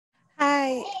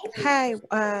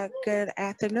Good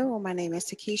afternoon. My name is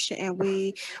Takesha, and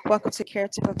we welcome to Care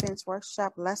to Prevent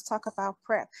Workshop. Let's talk about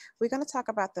PrEP. We're going to talk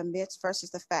about the myths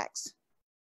versus the facts.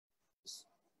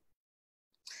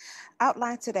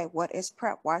 Outline today: what is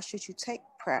PrEP? Why should you take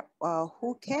PrEP?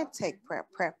 Who can take PrEP?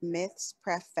 PrEP myths,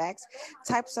 PrEP facts,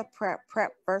 types of PrEP,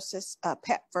 PrEP versus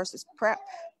PrEP,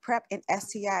 PrEP and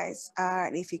STIs.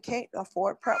 And if you can't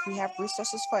afford PrEP, we have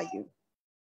resources for you.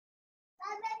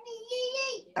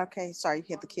 Okay, sorry, you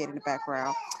hear the kid in the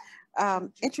background.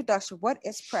 Introduction: what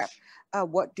is PrEP?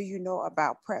 What do you know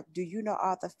about PrEP? Do you know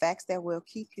all the facts that will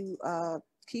keep you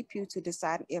to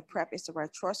decide if PrEP is the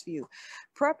right choice for you?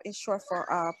 PrEP is short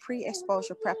for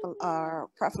pre-exposure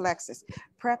prophylaxis.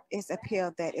 PrEP is a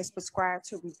pill that is prescribed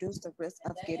to reduce the risk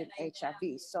of getting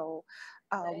HIV. So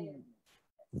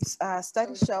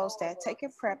study shows that taking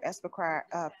PrEP as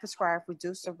prescribed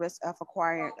reduce the risk of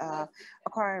acquiring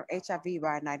HIV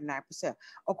by 99%.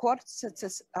 According to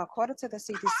the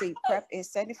CDC, PrEP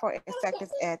is 74 effective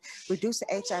at reducing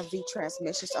HIV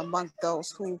transmissions among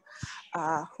those who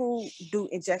do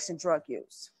injection drug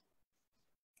use.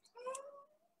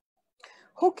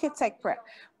 Who can take PrEP?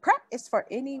 PrEP is for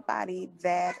anybody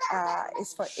that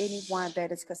is for anyone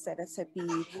that is considered to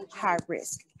be high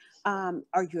risk.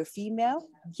 Are you a female?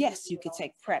 Yes, you can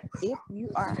take PrEP if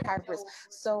you are high risk.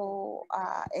 So,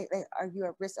 are you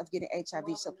at risk of getting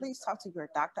HIV? So, please talk to your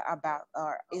doctor about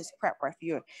is PrEP right for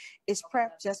you? Is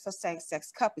PrEP just for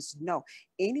same-sex couples? No.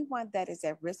 Anyone that is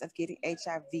at risk of getting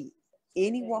HIV,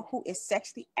 anyone who is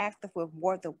sexually active with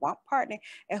more than one partner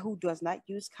and who does not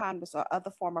use condoms or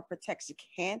other form of protection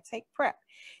can take PrEP.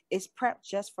 Is PrEP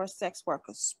just for sex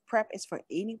workers? PrEP is for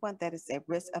anyone that is at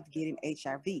risk of getting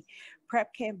HIV.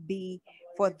 PrEP can be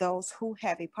for those who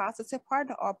have a positive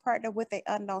partner or partner with an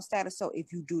unknown status. So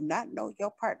if you do not know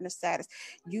your partner's status,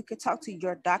 you can talk to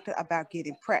your doctor about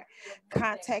getting PrEP.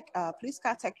 Please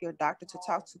contact your doctor to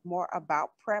talk to more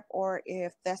about PrEP or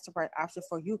if that's the right option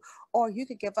for you. Or you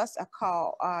can give us a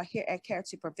call here at Care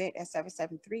to Prevent at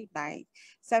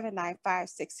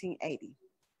 773-795-1680.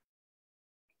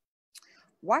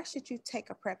 Why should you take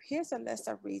a PrEP? Here's a list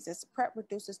of reasons. PrEP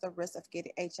reduces the risk of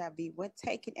getting HIV when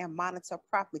taken and monitored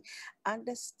properly.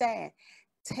 Understand,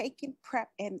 taking PrEP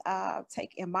and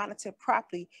take and monitor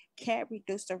properly can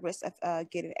reduce the risk of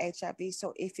getting HIV.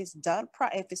 So if it's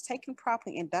if it's taken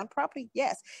properly and done properly,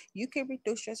 yes, you can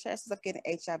reduce your chances of getting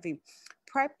HIV.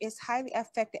 PrEP is highly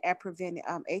effective at preventing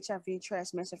HIV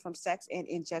transmission from sex and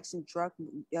injection drug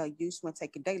use when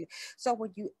taken daily. So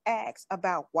when you ask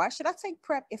about why should I take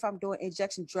PrEP if I'm doing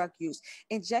injection drug use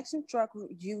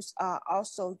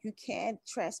also you can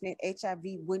transmit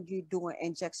HIV when you're doing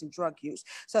injection drug use.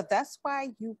 So that's why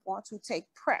you want to take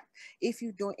PrEP if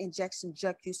you're doing injection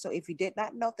drug use. So if you did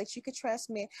not know that you could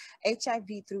transmit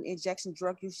HIV through injection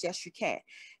drug use, yes, you can.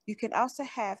 You can also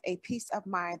have a peace of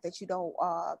mind that you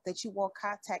won't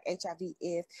contact HIV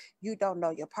if you don't know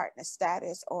your partner's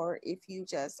status or if you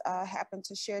just happen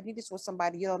to share needs with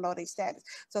somebody you don't know their status.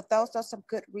 So those are some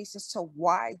good reasons to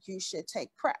why you should take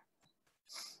PrEP.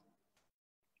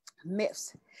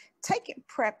 Myths. Taking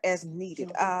PrEP as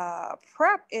needed.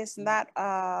 PrEP is not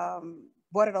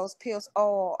one of those pills,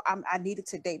 I need it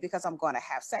today because I'm going to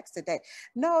have sex today.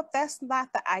 No, that's not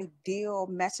the ideal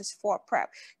message for PrEP.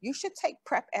 You should take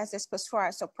PrEP as it's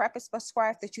prescribed. So PrEP is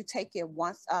prescribed that you take it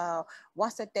once a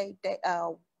day.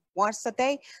 Once a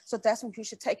day. So that's when you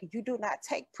should take it. You do not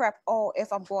take PrEP,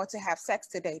 if I'm going to have sex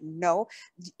today. No,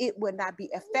 it would not be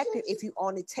effective if you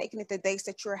only taking it the days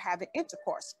that you're having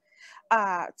intercourse.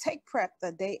 Take PrEP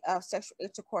the day of sexual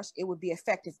intercourse, it would be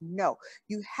effective. No,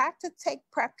 you have to take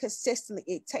PrEP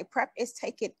consistently. PrEP is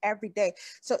taken every day.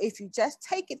 So if you just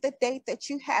take it the day that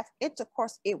you have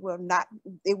intercourse, it will not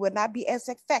be as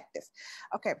effective.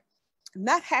 Okay.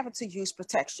 Not having to use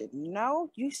protection.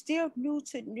 No, you still need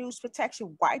to use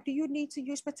protection. Why do you need to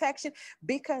use protection?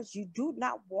 Because you do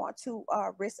not want to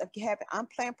risk of having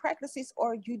unplanned pregnancies,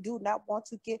 or you do not want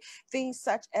to get things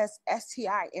such as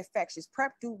STI infections.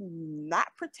 PrEP do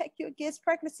not protect you against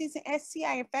pregnancies and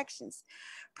STI infections.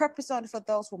 PrEP is only for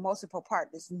those with multiple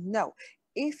partners. No.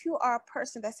 If you are a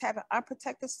person that's having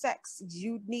unprotected sex,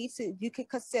 you can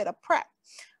consider PrEP.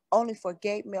 Only for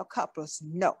gay male couples.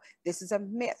 No, this is a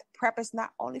myth. PrEP is not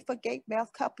only for gay male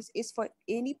couples, it's for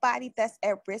anybody that's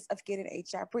at risk of getting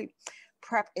HIV.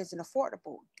 PrEP isn't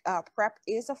affordable. PrEP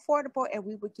is affordable, and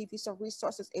we will give you some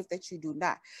resources if that you do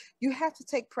not. You have to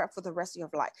take PrEP for the rest of your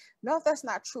life. No, that's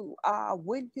not true.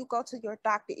 When you go to your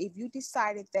doctor, if you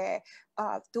decided that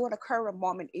during a current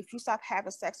moment, if you stop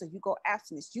having sex or you go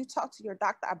abstinence, you talk to your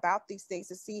doctor about these things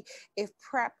to see if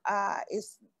PrEP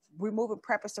is removing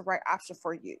PrEP is the right option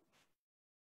for you.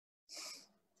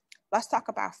 Let's talk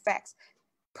about facts.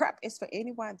 PrEP is for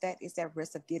anyone that is at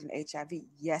risk of getting HIV.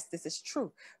 Yes, this is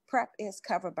true. PrEP is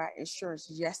covered by insurance.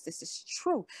 Yes, this is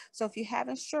true. So if you have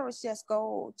insurance, just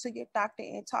go to your doctor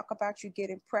and talk about you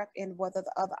getting PrEP and whether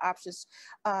the other options,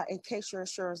 in case your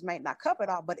insurance may not cover it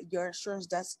all, but your insurance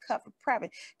does cover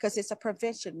PrEP because it's a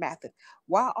prevention method.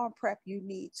 While on PrEP, you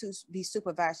need to be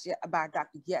supervised by a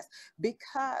doctor. Yes,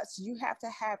 because you have to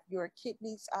have your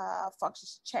kidneys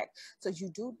functions checked. So you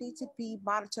do need to be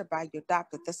monitored by your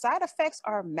doctor. The side effects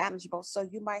are manageable. So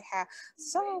you might have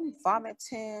some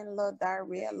vomiting, a little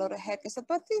diarrhea, a little headache,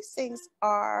 but these things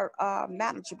are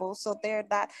manageable. So they're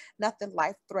not nothing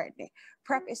life threatening.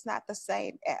 PrEP is not the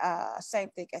same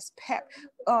thing as PEP.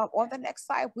 On the next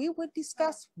slide, we would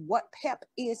discuss what PEP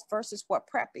is versus what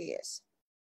PrEP is.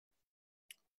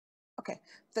 Okay,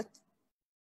 the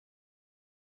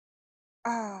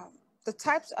um, the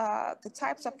types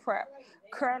of PrEP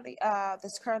currently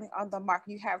that's currently on the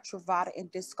market. You have Truvada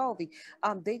and Descovy.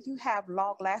 Then you have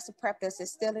long lasting PrEP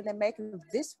that's still in the making.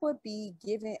 This would be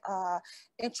given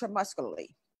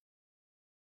intramuscularly.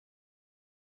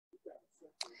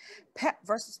 PEP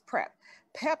versus PrEP.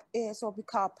 PEP is what we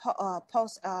call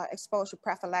post exposure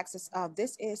prophylaxis.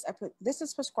 This is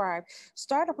prescribed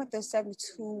starting within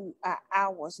 72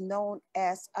 hours, known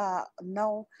as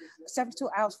known 72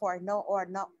 hours for a known or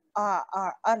no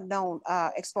unknown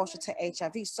exposure to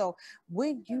HIV. So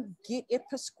when you get it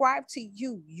prescribed to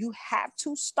you, you have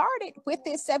to start it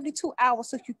within 72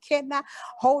 hours. So you cannot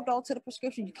hold on to the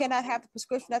prescription. You cannot have the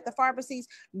prescription at the pharmacies.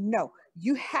 No,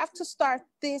 you have to start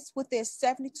this within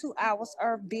 72 hours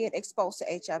of being exposed to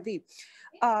HIV.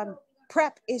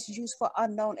 PrEP is used for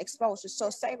unknown exposure. So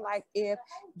say like if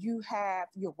you're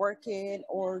working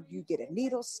or you get a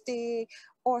needle stick,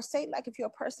 or say like if you're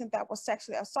a person that was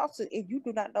sexually assaulted, if you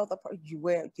do not know you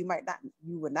would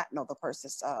not know the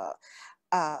person's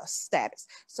status.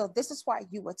 So this is why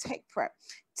you would take PrEP.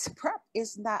 PrEP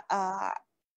is not a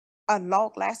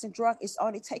long lasting drug. Is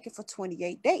only taken for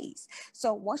 28 days.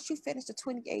 So once you finish the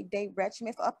 28-day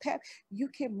regimen for a PEP, you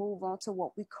can move on to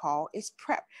what we call is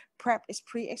PrEP. PrEP is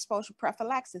pre-exposure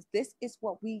prophylaxis. This is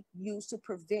what we use to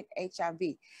prevent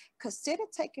HIV. Consider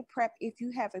taking PrEP if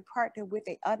you have a partner with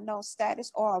an unknown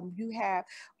status or you have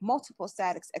multiple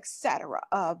status, etc.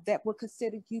 That would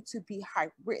consider you to be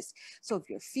high risk. So if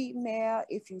you're female,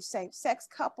 if you're same-sex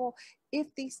couple,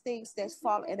 if these things that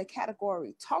fall in a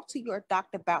category, talk to your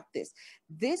doctor about this.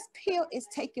 This pill is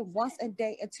taken once a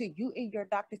day until you and your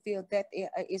doctor feel that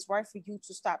it is right for you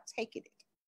to stop taking it.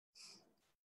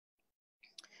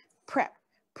 PrEP.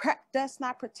 PrEP does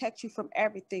not protect you from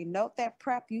everything. Note that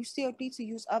PrEP, you still need to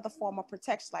use other form of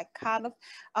protection like condoms,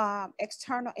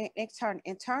 external and internal.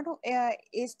 Internal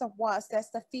is the ones, that's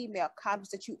the female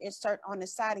condoms that you insert on the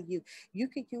side of you. You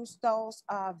can use those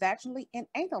vaginally and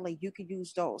anally. You can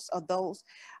use those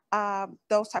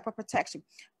type of protection.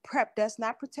 PrEP does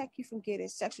not protect you from getting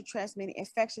sexually transmitted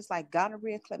infections like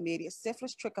gonorrhea, chlamydia,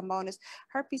 syphilis, trichomonas,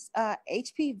 herpes,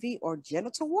 HPV, or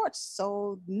genital warts.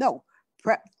 So no,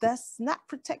 PrEP does not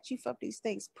protect you from these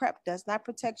things. PrEP does not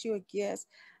protect you against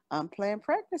unplanned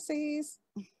pregnancies.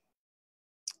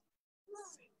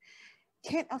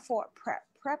 Can't afford PrEP.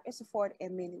 PrEP is afforded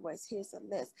in many ways. Here's a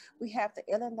list. We have the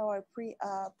Illinois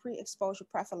pre-exposure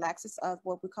prophylaxis of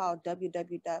what we call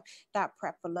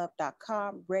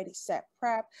www.prepforlove.com, Ready Set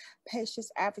PrEP,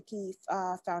 Patients Advocacy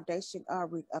Foundation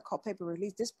co-paper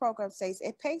release. This program says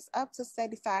it pays up to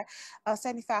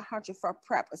 $7,500 for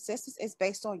PrEP. Assistance is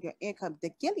based on your income.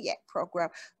 The Gilead program,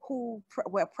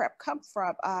 where PrEP comes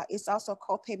from, is also a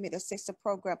co-payment assistance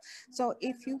program. So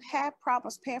if you have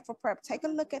problems paying for PrEP, take a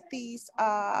look at these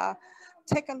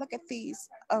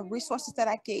resources that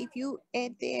I gave you,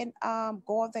 and then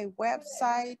go on their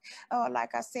website.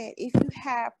 Like I said, if you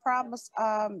have problems,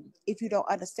 if you don't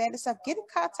understand this stuff, get in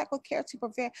contact with Care to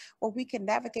Prevent, where we can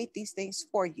navigate these things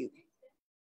for you.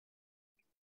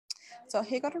 So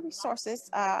here go the resources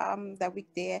that we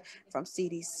did from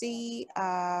CDC,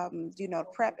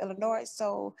 PrEP Illinois.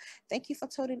 So thank you for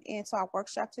tuning in to our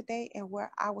workshop today, and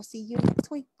where I will see you next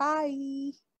week.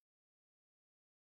 Bye.